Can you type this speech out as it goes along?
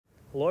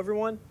Hello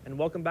everyone, and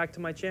welcome back to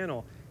my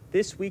channel.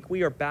 This week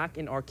we are back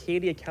in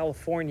Arcadia,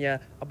 California,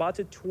 about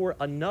to tour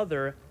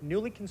another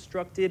newly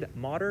constructed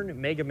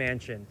modern mega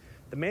mansion.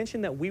 The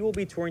mansion that we will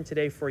be touring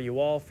today for you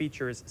all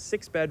features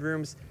 6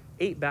 bedrooms,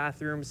 8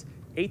 bathrooms,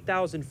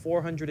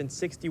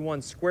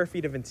 8,461 square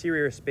feet of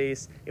interior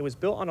space. It was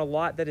built on a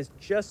lot that is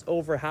just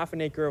over half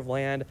an acre of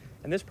land,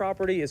 and this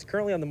property is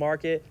currently on the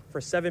market for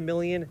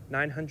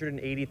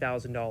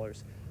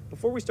 $7,980,000.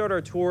 Before we start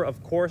our tour,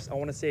 of course, I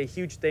want to say a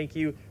huge thank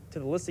you to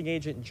the listing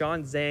agent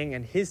Zhang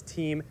and his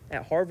team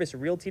at Harvest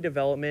Realty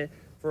Development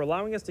for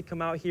allowing us to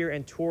come out here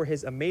and tour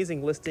his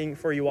amazing listing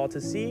for you all to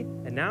see.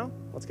 And now,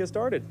 let's get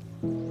started.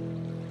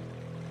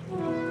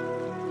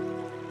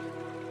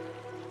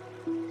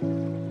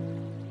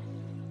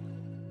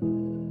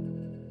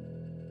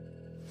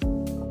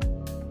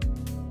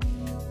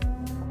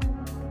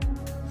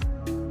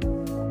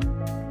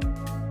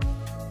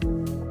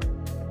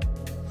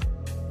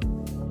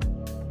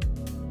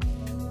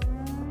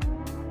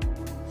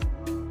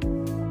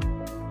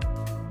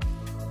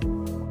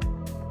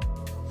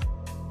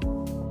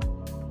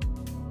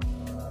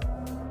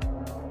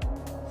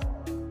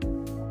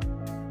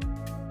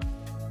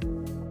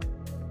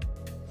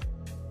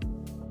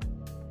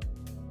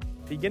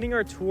 Beginning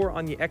our tour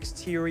on the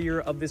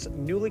exterior of this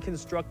newly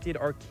constructed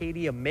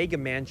Arcadia mega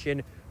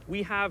mansion,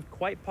 we have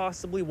quite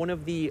possibly one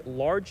of the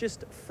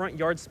largest front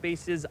yard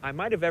spaces I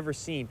might have ever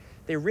seen.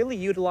 They really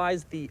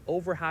utilize the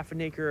over half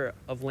an acre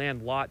of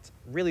land lot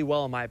really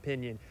well, in my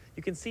opinion.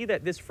 You can see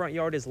that this front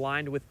yard is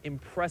lined with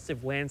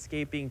impressive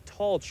landscaping,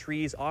 tall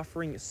trees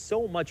offering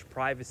so much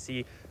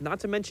privacy. Not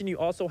to mention you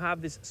also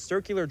have this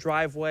circular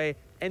driveway,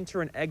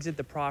 enter and exit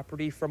the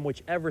property from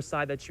whichever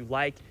side that you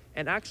like.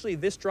 And actually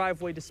this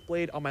driveway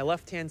displayed on my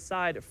left-hand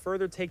side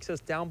further takes us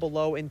down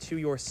below into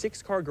your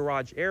 6-car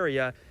garage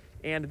area.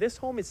 And this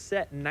home is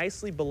set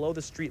nicely below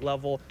the street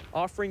level,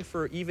 offering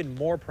for even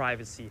more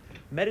privacy.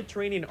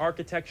 Mediterranean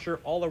architecture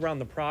all around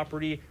the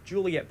property,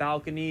 Juliet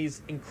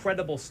balconies,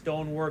 incredible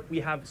stonework. We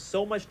have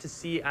so much to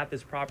see at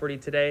this property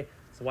today,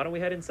 so why don't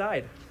we head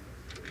inside?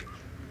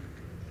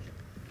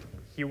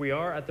 Here we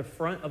are at the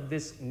front of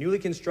this newly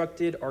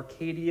constructed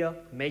Arcadia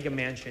mega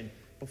mansion.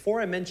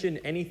 Before I mention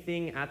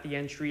anything at the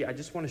entry, I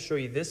just want to show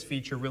you this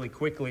feature really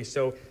quickly.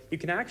 So you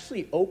can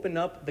actually open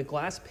up the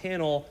glass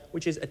panel,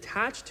 which is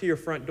attached to your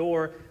front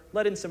door,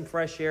 let in some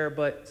fresh air,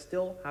 but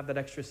still have that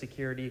extra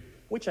security,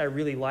 which I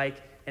really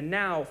like. And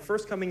now,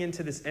 first coming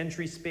into this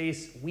entry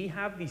space, we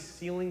have these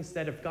ceilings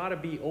that have got to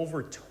be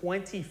over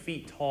 20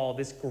 feet tall.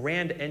 This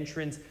grand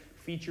entrance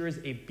features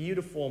a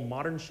beautiful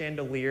modern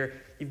chandelier.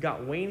 You've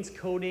got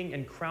wainscoting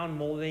and crown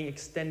molding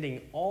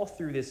extending all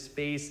through this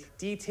space,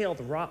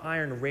 detailed wrought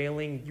iron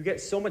railing. You get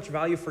so much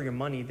value for your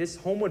money. This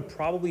home would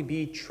probably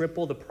be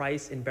triple the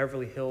price in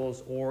Beverly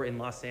Hills or in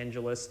Los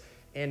Angeles.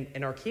 And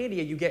in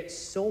Arcadia, you get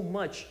so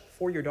much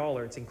for your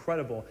dollar. It's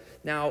incredible.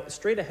 Now,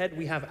 straight ahead,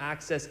 we have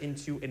access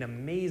into an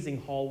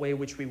amazing hallway,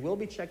 which we will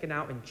be checking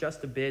out in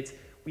just a bit.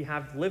 We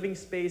have living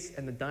space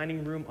and the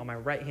dining room on my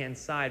right-hand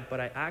side, but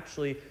I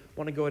actually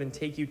want to go ahead and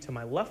take you to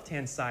my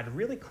left-hand side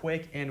really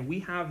quick, and we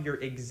have your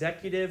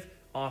executive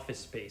office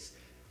space.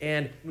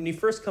 And when you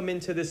first come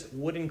into this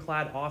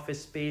wooden-clad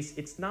office space,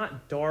 it's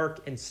not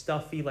dark and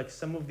stuffy like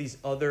some of these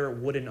other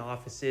wooden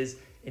offices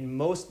in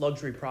most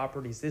luxury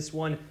properties. This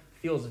one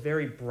feels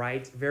very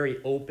bright,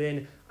 very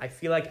open. I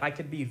feel like I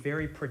could be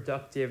very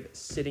productive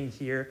sitting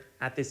here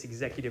at this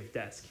executive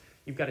desk.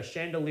 You've got a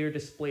chandelier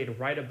displayed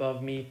right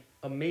above me,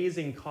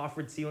 amazing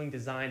coffered ceiling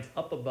designs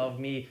up above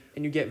me,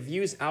 and you get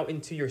views out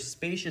into your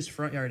spacious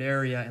front yard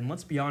area. And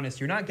let's be honest,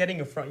 you're not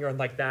getting a front yard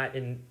like that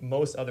in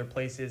most other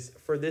places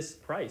for this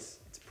price.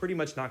 It's pretty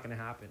much not going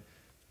to happen.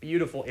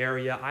 Beautiful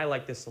area. I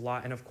like this a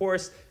lot. And of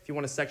course, if you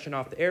want to section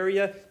off the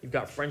area, you've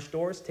got French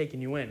doors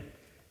taking you in.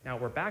 Now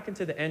we're back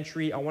into the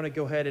entry. I want to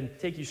go ahead and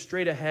take you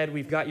straight ahead.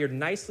 We've got your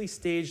nicely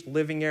staged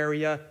living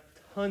area,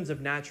 tons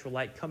of natural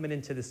light coming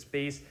into the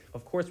space.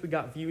 Of course, we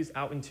got views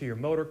out into your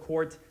motor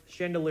court,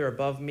 chandelier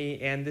above me,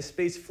 and this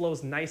space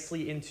flows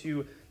nicely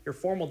into your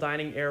formal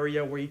dining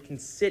area where you can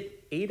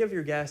sit 8 of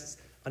your guests,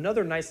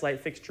 another nice light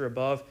fixture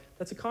above.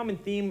 That's a common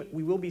theme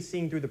we will be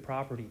seeing through the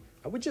property.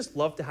 I would just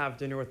love to have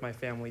dinner with my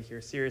family here,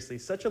 seriously.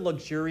 Such a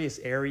luxurious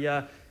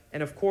area.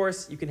 And of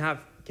course, you can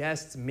have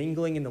guests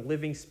mingling in the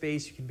living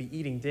space. You can be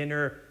eating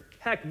dinner.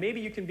 Heck,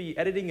 maybe you can be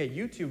editing a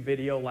YouTube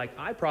video like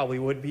I probably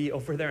would be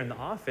over there in the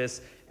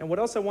office. And what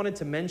else I wanted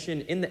to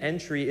mention in the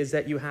entry is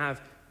that you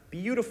have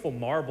beautiful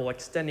marble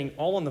extending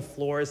all on the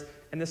floors.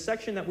 And the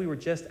section that we were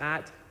just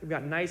at, we've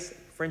got nice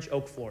French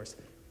oak floors.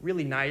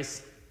 Really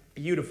nice,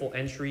 beautiful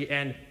entry.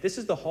 And this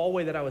is the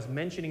hallway that I was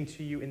mentioning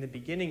to you in the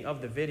beginning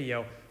of the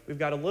video. We've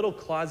got a little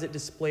closet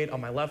displayed on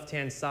my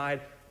left-hand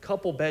side,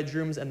 couple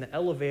bedrooms, and the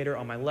elevator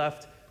on my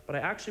left. But I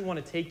actually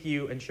want to take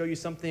you and show you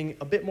something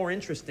a bit more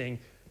interesting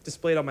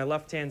displayed on my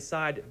left-hand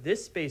side.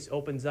 This space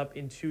opens up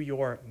into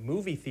your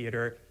movie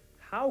theater.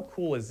 How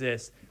cool is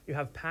this? You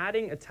have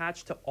padding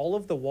attached to all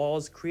of the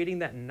walls, creating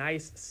that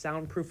nice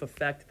soundproof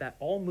effect that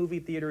all movie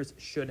theaters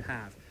should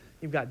have.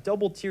 You've got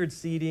double-tiered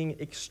seating,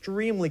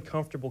 extremely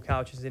comfortable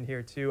couches in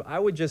here too. I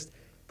would just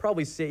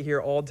probably sit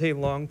here all day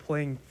long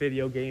playing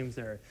video games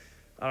or,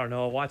 I don't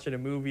know, watching a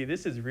movie.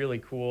 This is really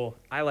cool.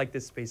 I like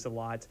this space a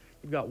lot.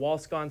 You've got wall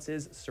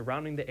sconces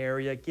surrounding the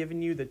area,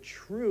 giving you the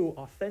true,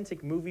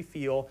 authentic movie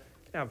feel.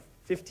 You can have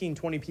 15,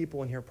 20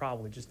 people in here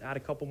probably. Just add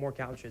a couple more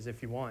couches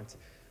if you want.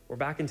 We're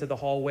back into the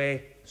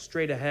hallway.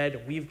 Straight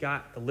ahead, we've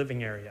got the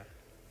living area.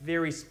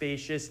 Very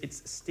spacious.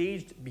 It's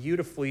staged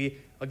beautifully.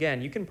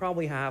 Again, you can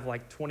probably have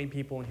like 20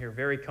 people in here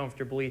very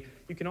comfortably.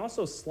 You can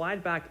also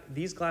slide back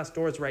these glass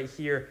doors right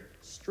here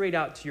straight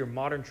out to your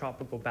modern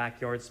tropical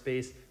backyard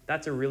space.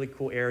 That's a really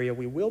cool area.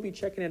 We will be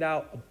checking it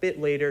out a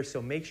bit later,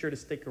 so make sure to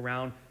stick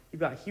around.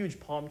 You've got huge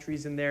palm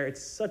trees in there.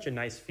 It's such a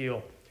nice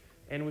feel.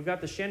 And we've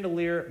got the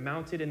chandelier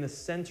mounted in the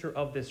center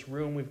of this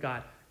room. We've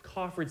got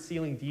coffered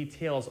ceiling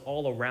details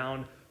all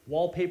around,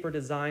 wallpaper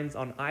designs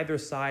on either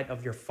side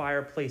of your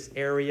fireplace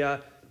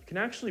area. You can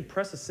actually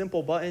press a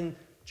simple button,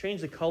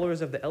 change the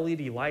colors of the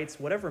LED lights,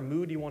 whatever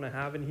mood you want to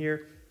have in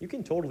here, you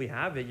can totally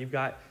have it. You've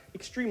got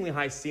extremely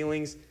high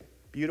ceilings,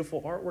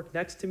 beautiful artwork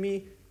next to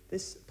me.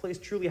 This place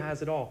truly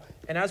has it all.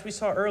 And as we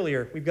saw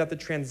earlier, we've got the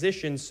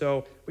transition.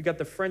 So we got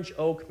the French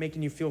oak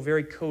making you feel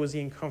very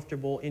cozy and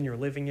comfortable in your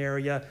living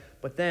area,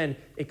 but then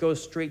it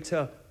goes straight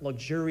to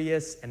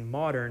luxurious and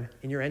modern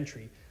in your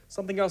entry.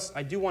 Something else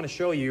I do want to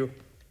show you,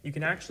 you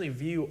can actually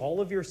view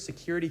all of your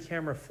security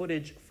camera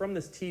footage from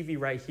this TV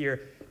right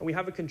here. And we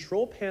have a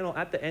control panel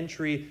at the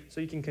entry, so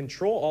you can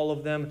control all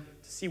of them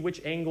to see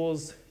which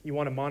angles you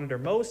want to monitor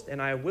most.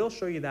 And I will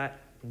show you that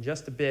in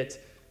just a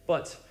bit.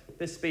 But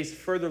this space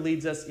further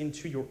leads us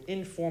into your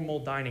informal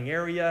dining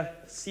area,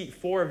 seat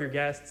 4 of your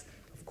guests.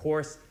 Of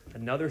course,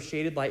 another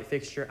shaded light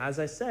fixture. As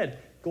I said,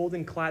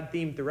 golden clad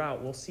theme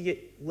throughout. We'll see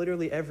it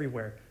literally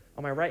everywhere.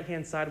 On my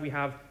right-hand side, we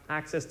have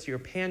access to your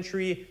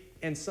pantry.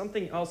 And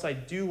something else I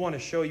do want to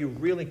show you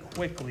really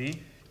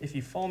quickly, if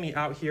you follow me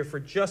out here for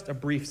just a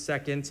brief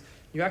second,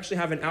 you actually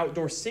have an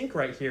outdoor sink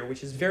right here,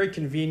 which is very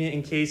convenient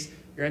in case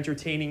you're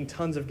entertaining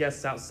tons of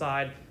guests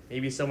outside.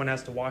 Maybe someone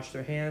has to wash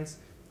their hands.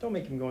 Don't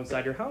make them go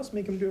inside your house,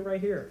 make them do it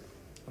right here.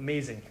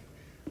 Amazing.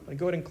 I'm gonna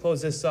go ahead and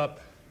close this up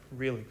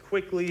really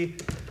quickly.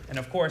 And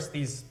of course,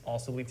 these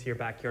also lead to your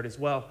backyard as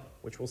well,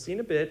 which we'll see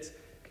in a bit.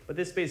 But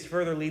this space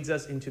further leads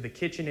us into the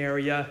kitchen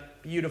area.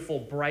 Beautiful,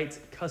 bright,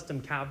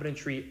 custom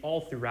cabinetry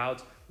all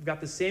throughout. We've got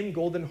the same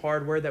golden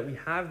hardware that we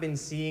have been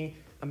seeing.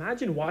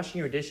 Imagine washing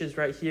your dishes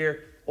right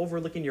here,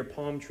 overlooking your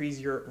palm trees,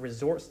 your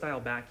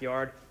resort-style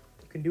backyard.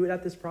 You can do it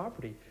at this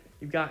property.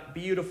 You've got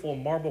beautiful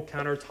marble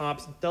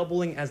countertops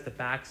doubling as the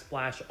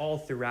backsplash all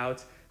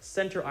throughout.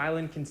 Center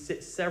island can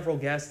sit several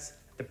guests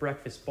at the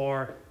breakfast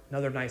bar,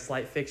 another nice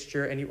light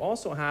fixture. And you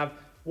also have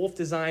Wolf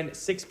Design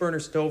 6-burner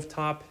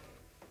stovetop,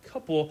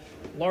 couple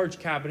large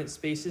cabinet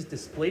spaces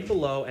displayed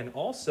below. And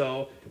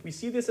also, we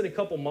see this in a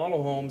couple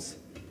model homes,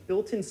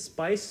 built-in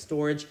spice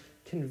storage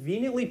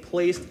conveniently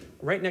placed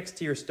right next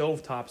to your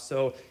stovetop.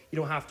 So you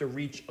don't have to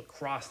reach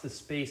across the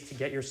space to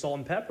get your salt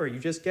and pepper. You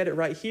just get it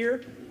right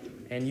here.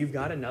 And you've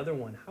got another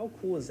one. How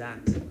cool is that?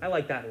 I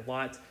like that a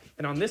lot.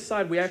 And on this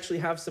side, we actually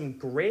have some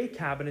gray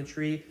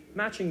cabinetry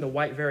matching the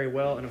white very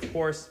well. And of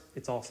course,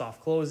 it's all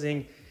soft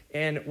closing.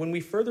 And when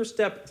we further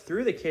step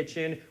through the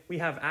kitchen, we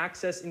have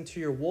access into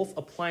your Wolf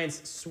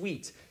appliance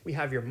suite. We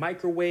have your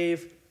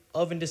microwave,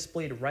 oven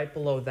displayed right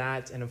below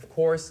that. And of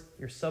course,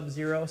 your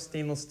Sub-Zero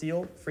stainless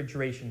steel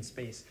refrigeration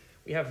space.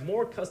 We have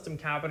more custom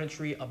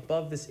cabinetry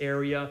above this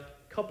area,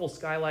 couple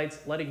skylights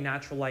letting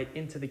natural light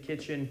into the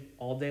kitchen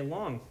all day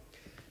long.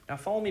 Now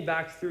follow me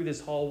back through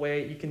this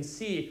hallway. You can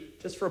see,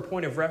 just for a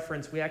point of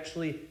reference, we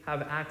actually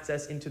have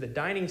access into the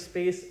dining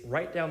space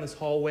right down this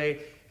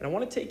hallway. And I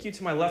want to take you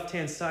to my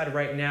left-hand side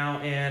right now,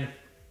 and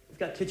we've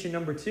got kitchen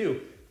number 2.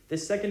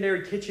 This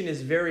secondary kitchen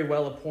is very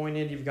well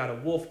appointed. You've got a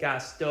Wolf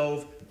gas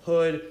stove,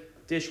 hood,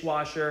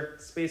 dishwasher,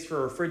 space for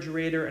a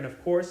refrigerator, and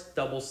of course,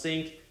 double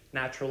sink,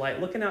 natural light.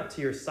 Looking out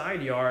to your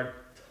side yard,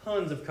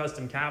 tons of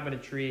custom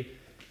cabinetry.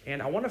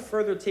 And I want to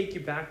further take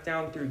you back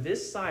down through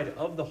this side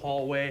of the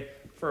hallway.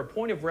 For a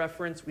point of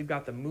reference, we've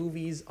got the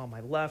movies on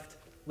my left,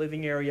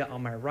 living area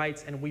on my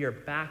right, and we are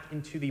back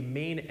into the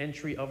main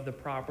entry of the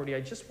property. I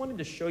just wanted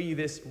to show you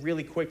this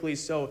really quickly.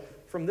 So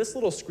from this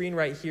little screen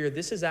right here,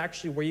 this is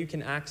actually where you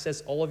can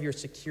access all of your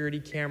security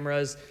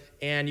cameras,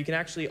 and you can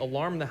actually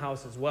alarm the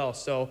house as well.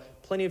 So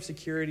plenty of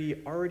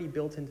security already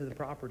built into the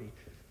property.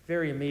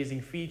 Very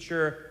amazing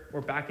feature.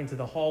 We're back into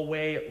the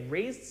hallway.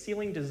 Raised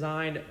ceiling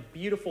design,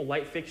 beautiful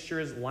light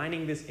fixtures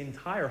lining this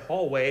entire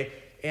hallway.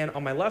 And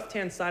on my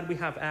left-hand side, we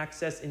have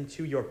access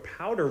into your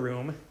powder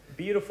room.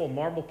 Beautiful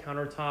marble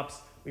countertops.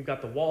 We've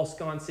got the wall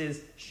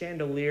sconces,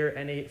 chandelier,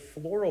 and a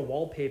floral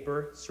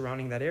wallpaper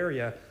surrounding that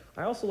area.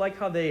 I also like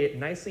how they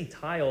nicely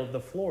tiled the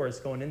floors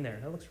going in there.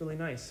 That looks really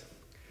nice.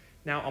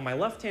 Now, on my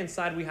left-hand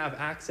side, we have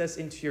access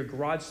into your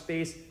garage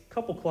space,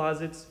 couple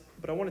closets,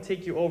 but I want to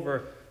take you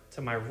over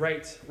to my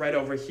right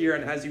over here.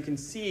 And as you can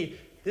see,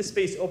 this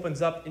space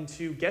opens up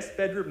into guest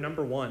bedroom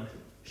number 1.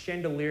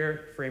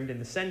 Chandelier framed in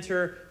the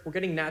center. We're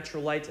getting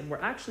natural light, and we're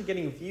actually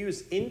getting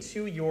views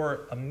into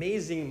your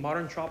amazing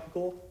modern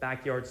tropical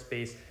backyard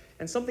space.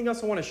 And something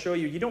else I want to show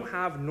you, you don't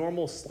have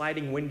normal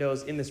sliding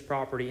windows in this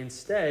property.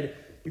 Instead,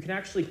 you can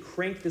actually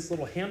crank this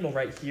little handle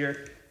right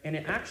here, and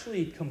it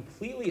actually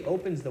completely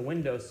opens the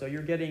window, so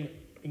you're getting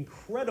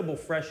incredible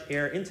fresh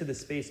air into the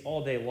space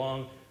all day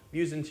long,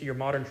 views into your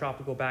modern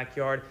tropical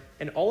backyard.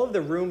 And all of the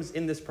rooms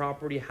in this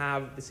property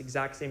have this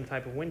exact same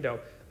type of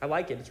window. I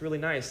like it, it's really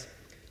nice.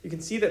 You can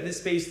see that this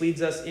space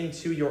leads us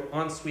into your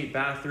ensuite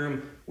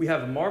bathroom. We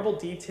have marble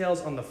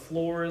details on the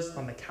floors,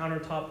 on the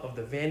countertop of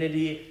the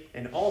vanity,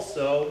 and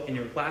also in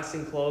your glass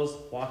enclosed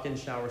walk-in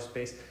shower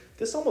space.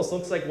 This almost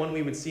looks like one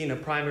we would see in a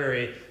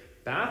primary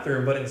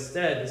bathroom, but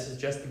instead this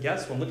is just the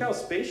guest one. Look how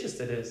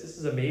spacious it is. This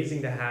is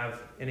amazing to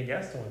have in a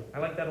guest one. I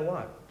like that a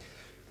lot.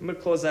 I'm gonna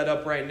close that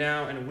up right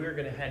now, and we're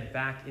gonna head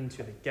back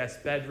into the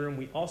guest bedroom.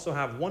 We also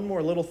have one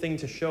more little thing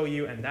to show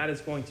you, and that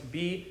is going to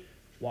be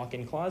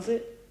walk-in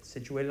closet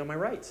situated on my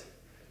right.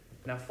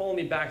 Now follow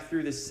me back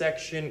through this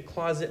section,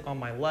 closet on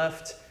my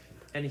left,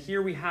 and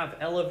here we have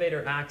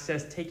elevator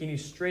access taking you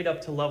straight up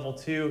to level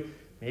 2.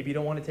 Maybe you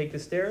don't want to take the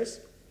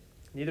stairs?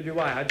 Neither do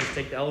I just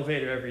take the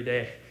elevator every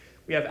day.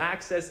 We have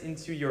access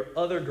into your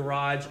other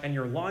garage and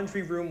your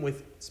laundry room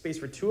with space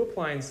for 2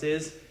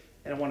 appliances.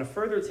 And I want to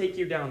further take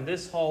you down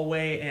this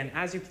hallway, and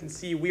as you can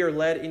see, we are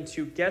led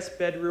into guest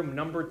bedroom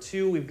number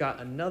 2. We've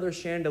got another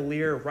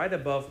chandelier right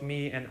above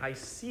me, and I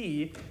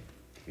see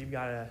we've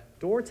got a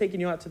door taking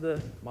you out to the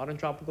modern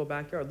tropical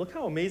backyard. Look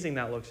how amazing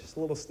that looks, just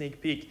a little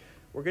sneak peek.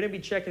 We're gonna be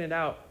checking it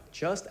out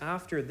just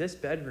after this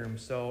bedroom,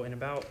 so in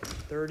about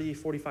 30,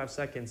 45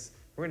 seconds,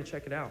 we're gonna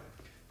check it out.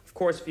 Of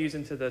course, views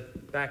into the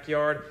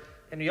backyard,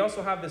 and we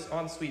also have this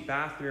ensuite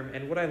bathroom,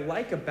 and what I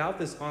like about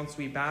this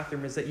ensuite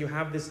bathroom is that you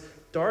have this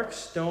dark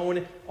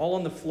stone all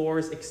on the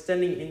floors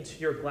extending into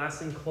your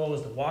glass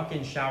enclosed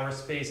walk-in shower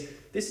space.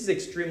 This is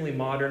extremely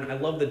modern. I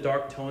love the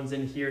dark tones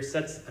in here,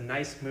 sets a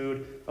nice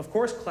mood. Of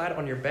course, clad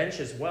on your bench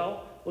as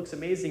well, looks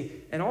amazing.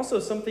 And also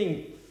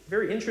something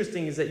very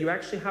interesting is that you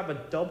actually have a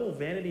double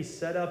vanity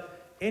setup,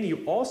 and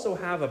you also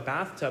have a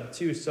bathtub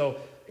too. So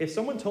if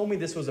someone told me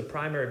this was a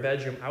primary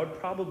bedroom, I would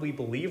probably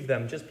believe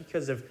them just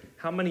because of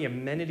how many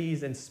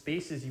amenities and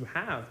spaces you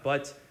have,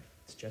 but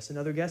it's just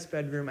another guest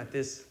bedroom at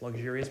this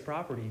luxurious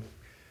property.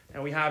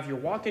 And we have your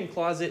walk-in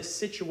closet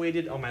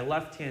situated on my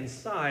left-hand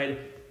side,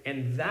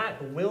 and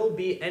that will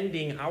be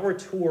ending our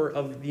tour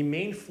of the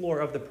main floor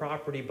of the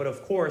property. But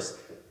of course,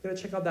 we're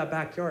gonna check out that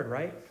backyard,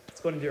 right?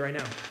 Let's go ahead and do it right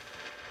now.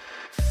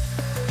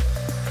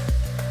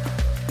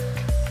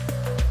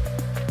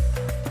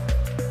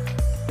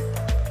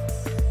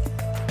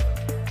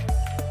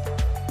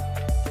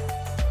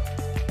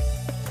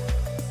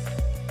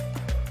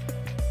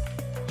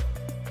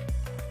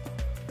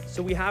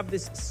 So we have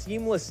this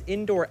seamless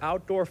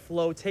indoor-outdoor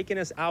flow taking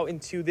us out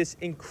into this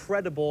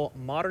incredible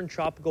modern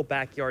tropical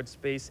backyard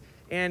space.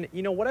 And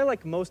you know what I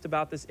like most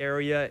about this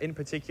area in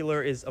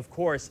particular is, of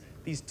course,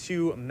 these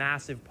 2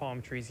 massive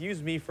palm trees.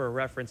 Use me for a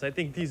reference. I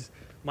think these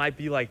might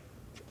be like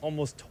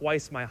almost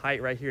twice my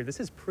height right here. This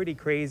is pretty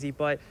crazy,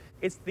 but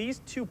it's these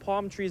 2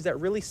 palm trees that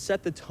really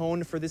set the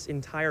tone for this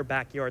entire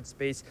backyard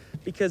space,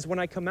 because when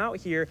I come out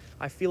here,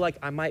 I feel like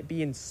I might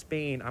be in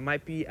Spain. I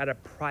might be at a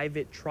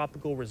private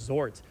tropical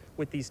resort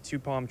with these 2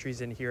 palm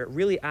trees in here. It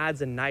really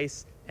adds a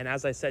nice, and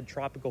as I said,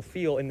 tropical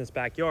feel in this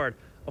backyard.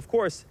 Of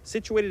course,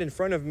 situated in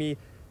front of me,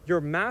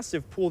 your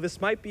massive pool. This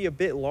might be a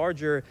bit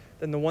larger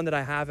than the one that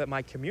I have at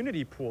my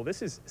community pool.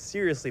 This is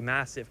seriously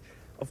massive.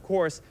 Of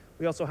course,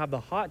 we also have the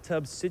hot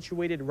tub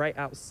situated right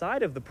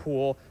outside of the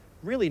pool.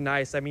 Really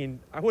nice. I mean,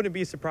 I wouldn't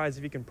be surprised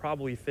if you can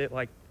probably fit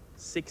like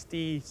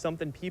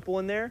 60-something people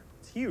in there.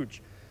 It's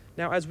huge.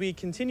 Now, as we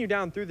continue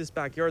down through this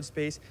backyard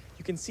space,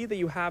 you can see that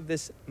you have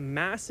this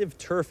massive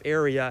turf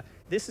area.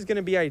 This is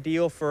gonna be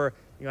ideal for,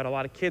 you got a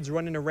lot of kids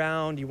running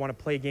around, you wanna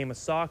play a game of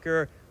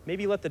soccer,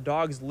 maybe let the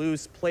dogs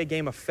loose, play a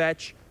game of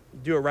fetch,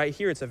 do it right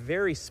here. It's a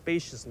very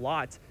spacious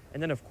lot.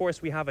 And then of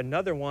course we have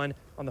another one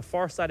on the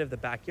far side of the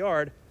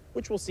backyard,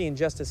 which we'll see in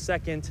just a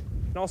second.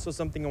 And also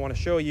something I wanna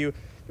show you,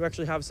 you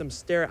actually have some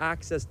stair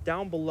access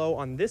down below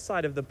on this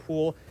side of the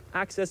pool,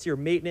 access your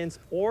maintenance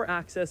or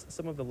access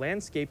some of the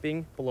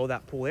landscaping below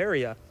that pool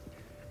area.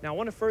 Now I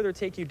want to further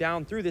take you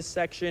down through this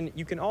section.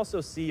 You can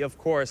also see, of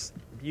course,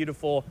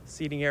 beautiful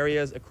seating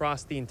areas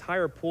across the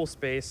entire pool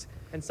space.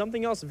 And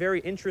something else very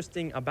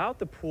interesting about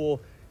the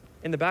pool,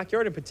 in the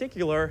backyard in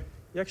particular,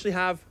 you actually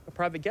have a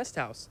private guest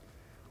house.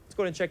 Let's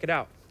go ahead and check it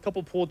out. A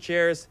couple pool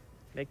chairs,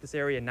 make this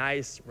area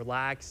nice,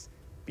 relax,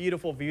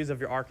 beautiful views of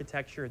your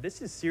architecture.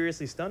 This is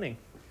seriously stunning.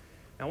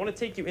 Now, I want to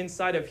take you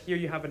inside of here.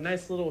 You have a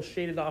nice little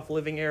shaded off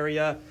living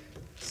area.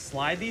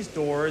 Slide these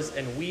doors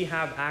and we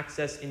have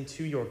access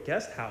into your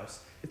guest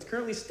house. It's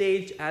currently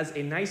staged as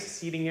a nice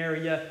seating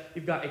area.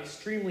 You've got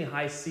extremely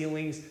high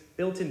ceilings,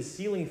 built-in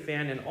ceiling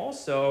fan, and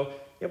also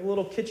you have a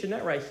little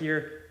kitchenette right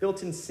here,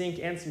 built-in sink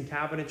and some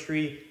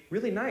cabinetry.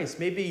 Really nice.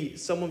 Maybe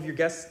some of your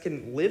guests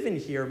can live in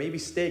here, maybe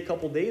stay a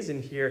couple days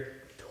in here.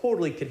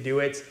 Totally could do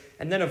it.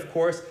 And then of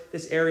course,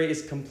 this area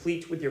is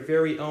complete with your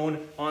very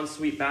own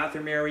ensuite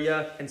bathroom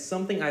area. And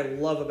something I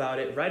love about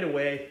it right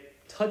away,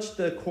 touch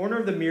the corner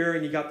of the mirror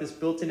and you got this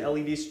built-in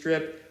LED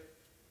strip.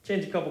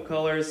 Change a couple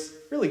colors,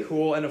 really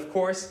cool. And of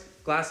course,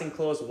 glass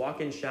enclosed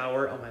walk-in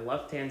shower on my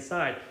left-hand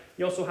side.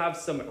 You also have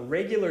some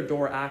regular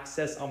door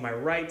access on my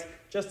right,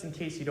 just in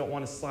case you don't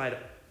want to slide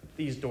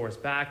these doors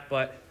back.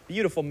 But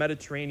beautiful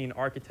Mediterranean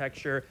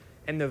architecture,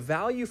 and the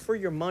value for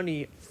your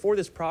money for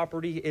this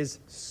property is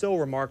so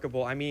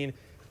remarkable. I mean,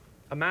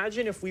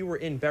 imagine if we were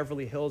in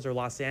Beverly Hills or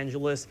Los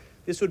Angeles,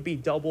 this would be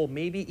double,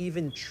 maybe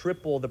even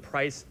triple the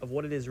price of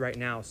what it is right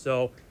now.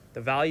 So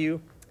the value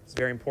is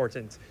very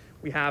important.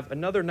 We have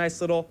another nice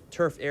little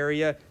turf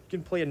area. You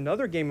can play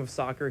another game of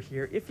soccer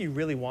here if you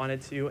really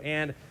wanted to,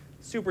 and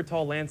super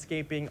tall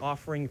landscaping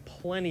offering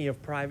plenty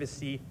of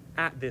privacy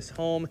at this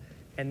home.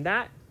 And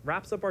that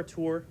wraps up our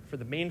tour for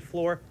the main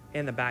floor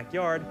and the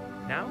backyard.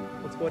 Now,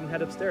 let's go ahead and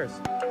head upstairs.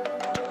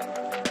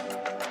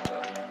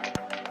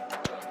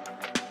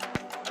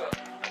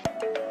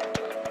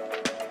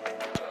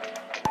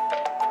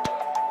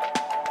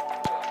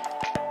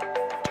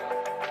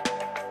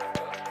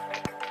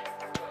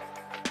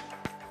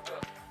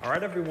 All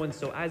right, everyone,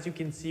 so as you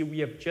can see, we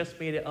have just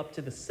made it up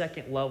to the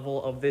second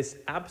level of this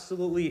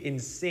absolutely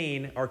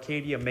insane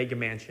Arcadia mega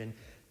mansion.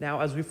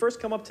 Now, as we first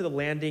come up to the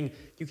landing,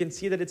 you can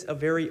see that it's a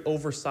very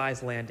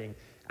oversized landing.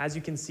 As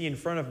you can see in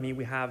front of me,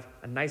 we have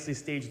a nicely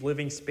staged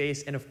living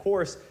space. And of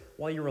course,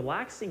 while you're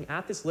relaxing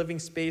at this living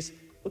space,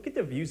 look at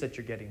the views that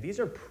you're getting. These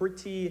are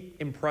pretty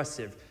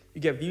impressive.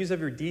 You get views of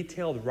your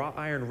detailed wrought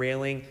iron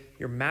railing,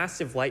 your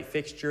massive light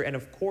fixture, and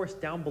of course,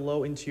 down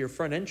below into your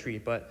front entry.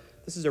 But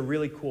this is a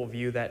really cool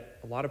view that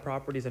a lot of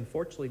properties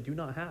unfortunately do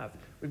not have.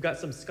 We've got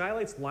some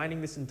skylights lining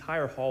this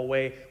entire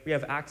hallway. We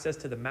have access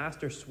to the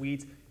master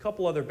suites, a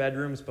couple other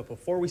bedrooms, but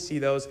before we see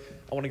those,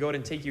 I want to go ahead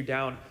and take you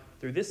down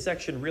through this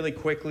section really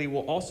quickly.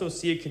 We'll also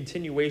see a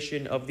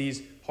continuation of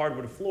these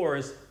hardwood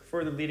floors,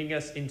 further leading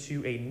us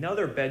into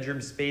another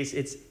bedroom space.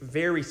 It's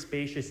very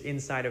spacious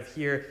inside of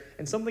here.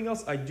 And something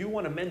else I do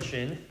want to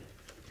mention,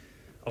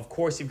 of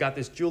course, you've got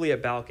this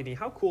Juliet balcony.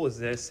 How cool is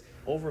this?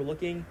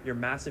 Overlooking your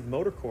massive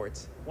motor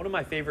courts. One of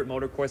my favorite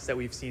motor courts that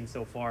we've seen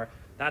so far.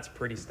 That's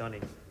pretty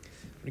stunning.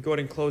 I'm gonna go ahead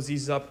and close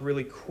these up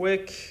really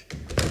quick.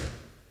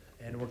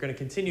 And we're gonna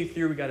continue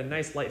through. We got a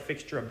nice light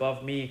fixture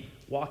above me,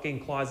 walk-in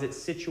closet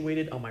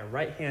situated on my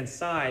right-hand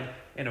side.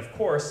 And of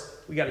course,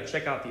 we gotta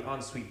check out the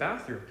ensuite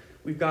bathroom.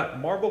 We've got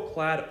marble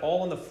clad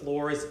all on the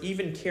floors,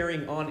 even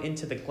carrying on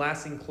into the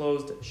glass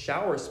enclosed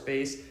shower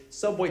space,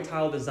 subway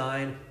tile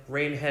design,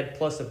 rain head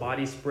plus a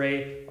body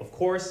spray. Of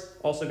course,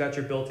 also got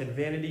your built-in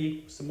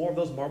vanity, some more of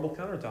those marble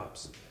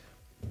countertops.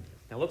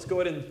 Now let's go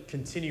ahead and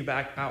continue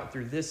back out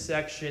through this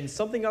section.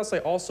 Something else I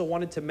also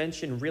wanted to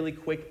mention really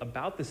quick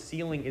about the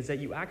ceiling is that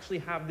you actually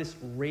have this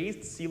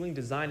raised ceiling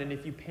design. And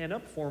if you pan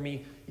up for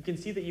me, you can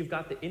see that you've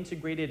got the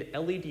integrated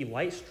LED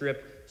light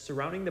strip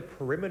surrounding the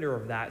perimeter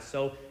of that.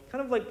 So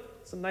kind of like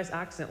some nice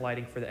accent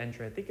lighting for the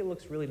entry. I think it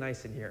looks really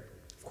nice in here.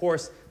 Of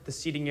course, the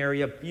seating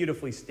area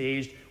beautifully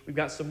staged. We've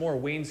got some more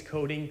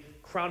wainscoting,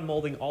 crown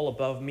molding all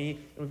above me.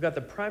 And we've got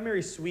the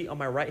primary suite on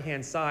my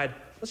right-hand side.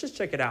 Let's just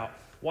check it out.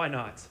 Why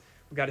not?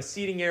 We've got a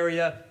seating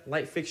area,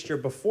 light fixture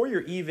before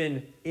you're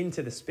even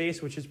into the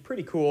space, which is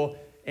pretty cool.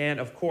 And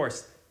of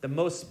course, the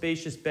most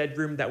spacious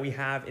bedroom that we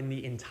have in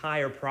the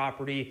entire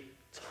property.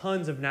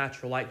 Tons of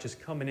natural light just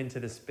coming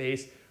into the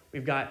space.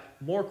 We've got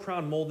more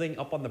crown molding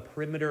up on the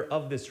perimeter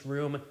of this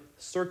room,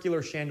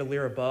 circular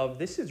chandelier above.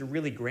 This is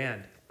really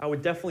grand. I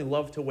would definitely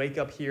love to wake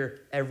up here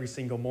every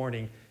single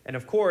morning. And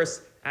of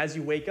course, as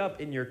you wake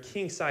up in your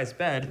king-size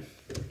bed,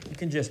 you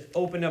can just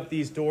open up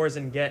these doors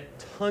and get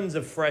tons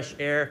of fresh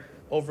air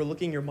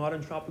overlooking your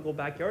modern tropical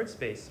backyard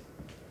space.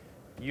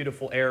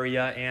 Beautiful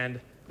area,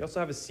 and we also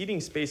have a seating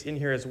space in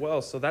here as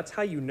well, so that's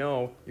how you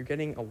know you're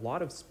getting a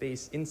lot of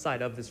space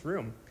inside of this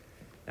room.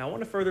 Now I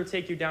want to further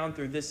take you down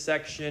through this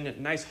section,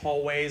 nice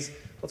hallways.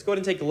 Let's go ahead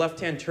and take a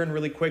left-hand turn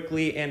really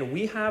quickly, and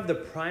we have the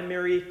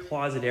primary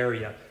closet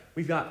area.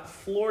 We've got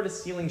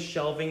floor-to-ceiling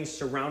shelving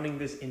surrounding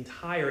this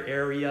entire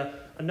area,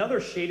 another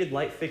shaded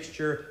light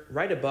fixture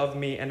right above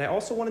me, and I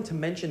also wanted to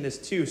mention this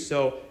too.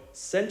 So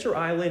center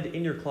island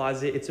in your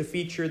closet, it's a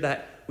feature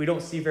that we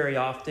don't see very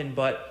often,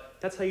 but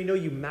that's how you know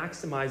you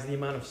maximize the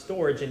amount of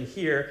storage in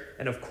here.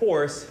 And of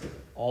course,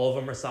 all of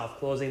them are soft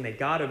closing. They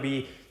gotta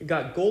be. You've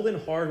got golden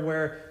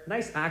hardware,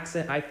 nice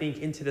accent, I think,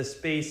 into the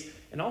space.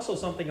 And also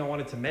something I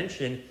wanted to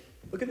mention,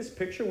 look at this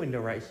picture window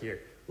right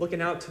here.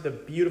 Looking out to the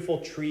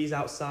beautiful trees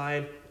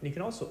outside. And you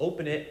can also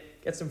open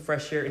it, get some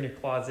fresh air in your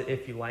closet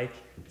if you like.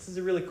 This is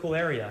a really cool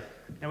area.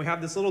 And we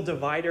have this little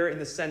divider in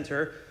the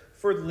center,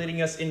 further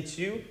leading us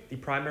into the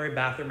primary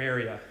bathroom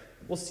area.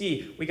 We'll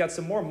see, we got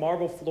some more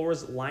marble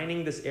floors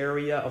lining this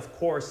area. Of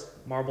course,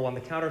 marble on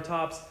the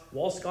countertops,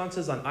 wall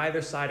sconces on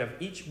either side of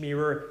each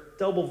mirror,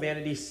 double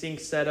vanity sink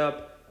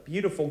setup,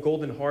 beautiful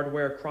golden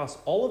hardware across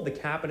all of the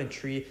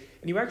cabinetry.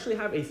 And you actually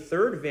have a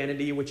third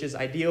vanity, which is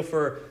ideal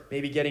for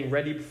maybe getting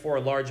ready before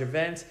a large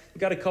event. You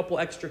got a couple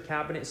extra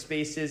cabinet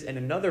spaces and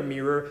another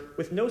mirror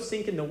with no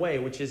sink in the way,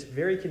 which is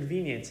very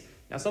convenient.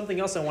 Now, something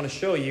else I want to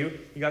show you,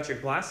 you got your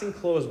glass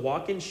enclosed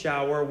walk-in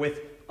shower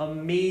with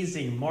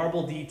amazing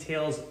marble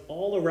details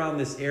all around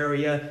this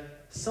area.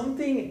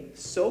 Something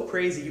so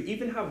crazy, you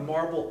even have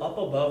marble up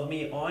above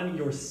me on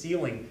your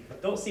ceiling.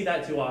 Don't see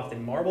that too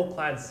often. Marble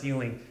clad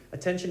ceiling.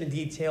 Attention to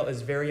detail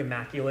is very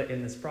immaculate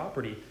in this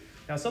property.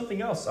 Now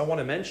something else I want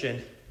to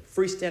mention,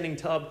 freestanding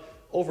tub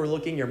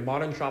overlooking your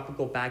modern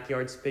tropical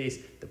backyard space,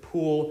 the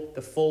pool,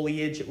 the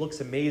foliage, it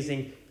looks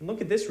amazing. And look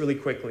at this really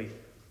quickly.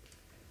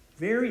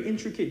 Very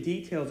intricate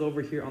details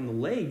over here on the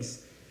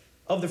legs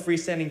of the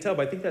freestanding tub.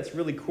 I think that's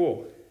really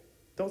cool.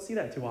 Don't see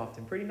that too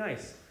often, pretty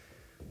nice.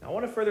 Now, I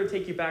want to further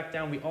take you back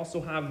down. We also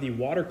have the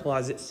water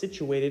closet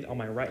situated on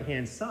my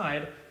right-hand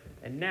side.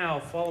 And now,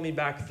 follow me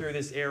back through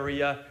this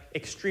area.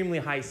 Extremely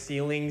high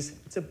ceilings.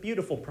 It's a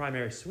beautiful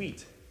primary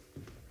suite.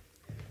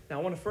 Now,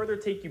 I want to further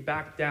take you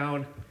back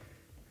down.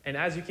 And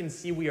as you can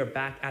see, we are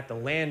back at the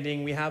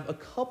landing. We have a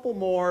couple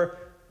more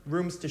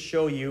rooms to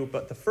show you,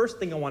 but the first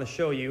thing I want to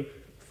show you,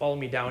 follow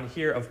me down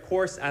here. Of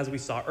course, as we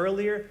saw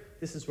earlier,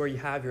 this is where you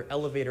have your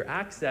elevator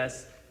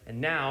access.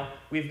 And now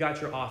we've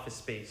got your office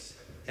space.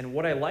 And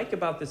what I like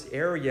about this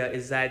area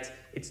is that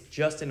it's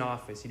just an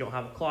office. You don't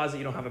have a closet,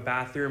 you don't have a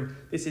bathroom.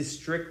 This is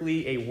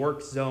strictly a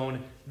work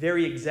zone,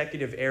 very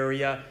executive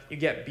area. You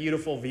get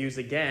beautiful views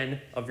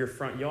again of your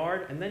front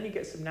yard, and then you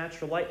get some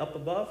natural light up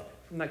above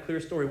from that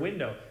clear story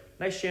window.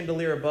 Nice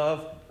chandelier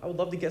above. I would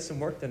love to get some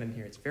work done in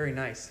here. It's very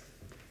nice.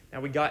 Now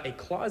we got a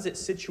closet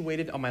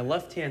situated on my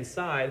left-hand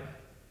side.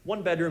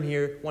 One bedroom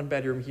here, one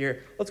bedroom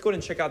here. Let's go ahead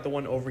and check out the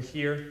one over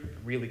here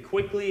really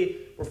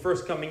quickly. We're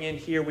first coming in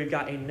here. We've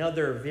got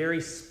another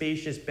very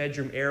spacious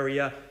bedroom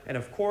area. And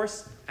of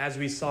course, as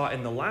we saw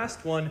in the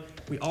last one,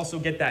 we also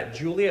get that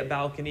Juliet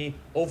balcony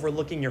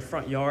overlooking your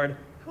front yard.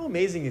 How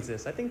amazing is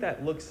this? I think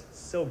that looks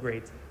so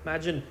great.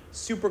 Imagine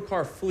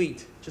supercar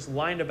fleet just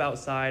lined up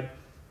outside.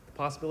 The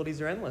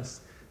possibilities are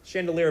endless.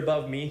 Chandelier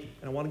above me,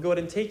 and I want to go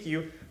ahead and take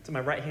you to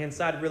my right-hand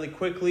side really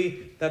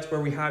quickly. That's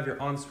where we have your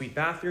ensuite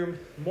bathroom,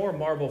 more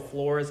marble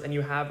floors, and you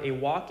have a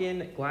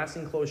walk-in glass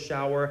enclosed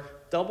shower,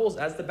 doubles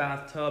as the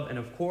bathtub, and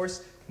of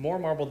course, more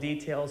marble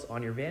details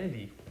on your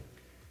vanity.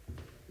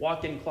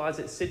 Walk-in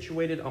closet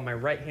situated on my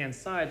right-hand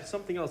side.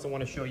 Something else I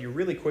want to show you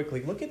really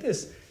quickly. Look at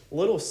this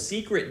little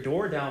secret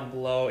door down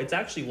below. It's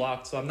actually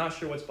locked, so I'm not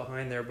sure what's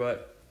behind there,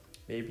 but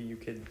maybe you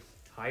could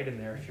hide in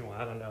there if you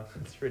want. I don't know.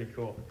 It's pretty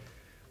cool.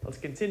 Let's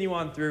continue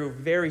on through.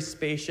 Very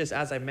spacious,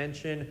 as I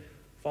mentioned.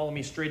 Follow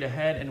me straight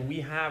ahead, and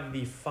we have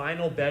the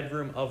final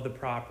bedroom of the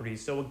property.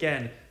 So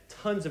again,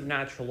 tons of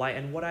natural light.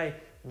 And what I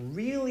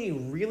really,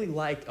 really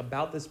like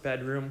about this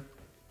bedroom,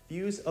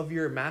 views of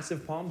your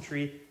massive palm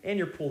tree and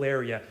your pool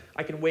area.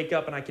 I can wake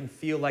up and I can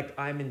feel like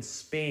I'm in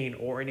Spain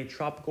or in a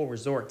tropical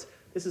resort.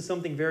 This is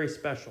something very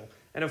special.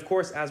 And of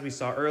course, as we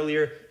saw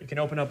earlier, you can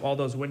open up all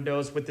those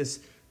windows with this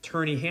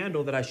turny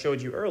handle that I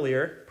showed you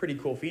earlier. Pretty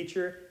cool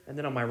feature. And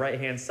then on my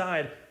right-hand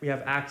side, we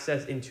have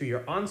access into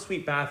your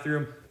ensuite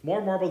bathroom, more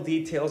marble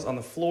details on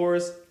the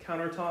floors,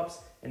 countertops,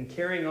 and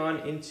carrying on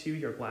into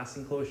your glass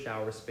enclosed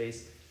shower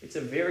space. It's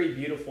a very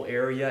beautiful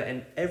area,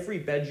 and every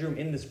bedroom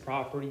in this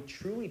property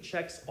truly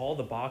checks all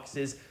the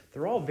boxes.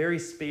 They're all very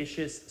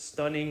spacious,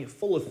 stunning,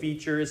 full of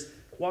features.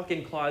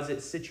 Walk-in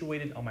closet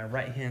situated on my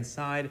right-hand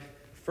side,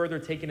 further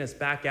taking us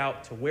back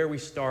out to where we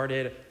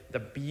started, the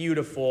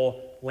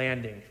beautiful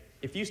landing.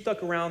 If you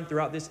stuck around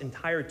throughout this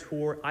entire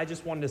tour, I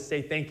just wanted to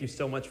say thank you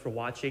so much for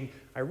watching.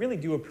 I really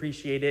do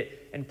appreciate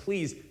it. And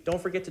please don't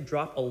forget to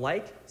drop a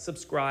like,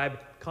 subscribe,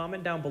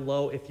 comment down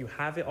below if you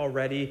haven't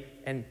already,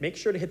 and make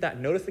sure to hit that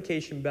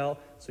notification bell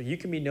so you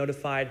can be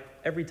notified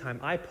every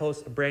time I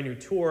post a brand new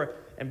tour.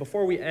 And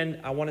before we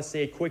end, I want to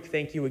say a quick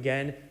thank you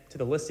again to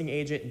the listing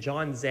agent,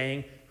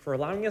 Zhang, for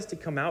allowing us to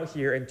come out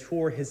here and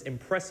tour his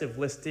impressive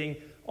listing.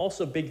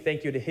 Also, big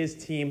thank you to his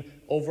team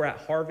over at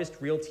Harvest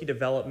Realty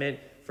Development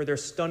for their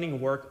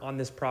stunning work on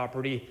this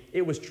property.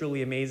 It was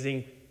truly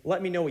amazing.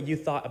 Let me know what you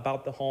thought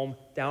about the home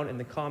down in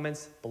the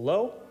comments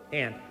below,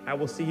 and I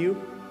will see you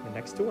in the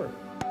next tour.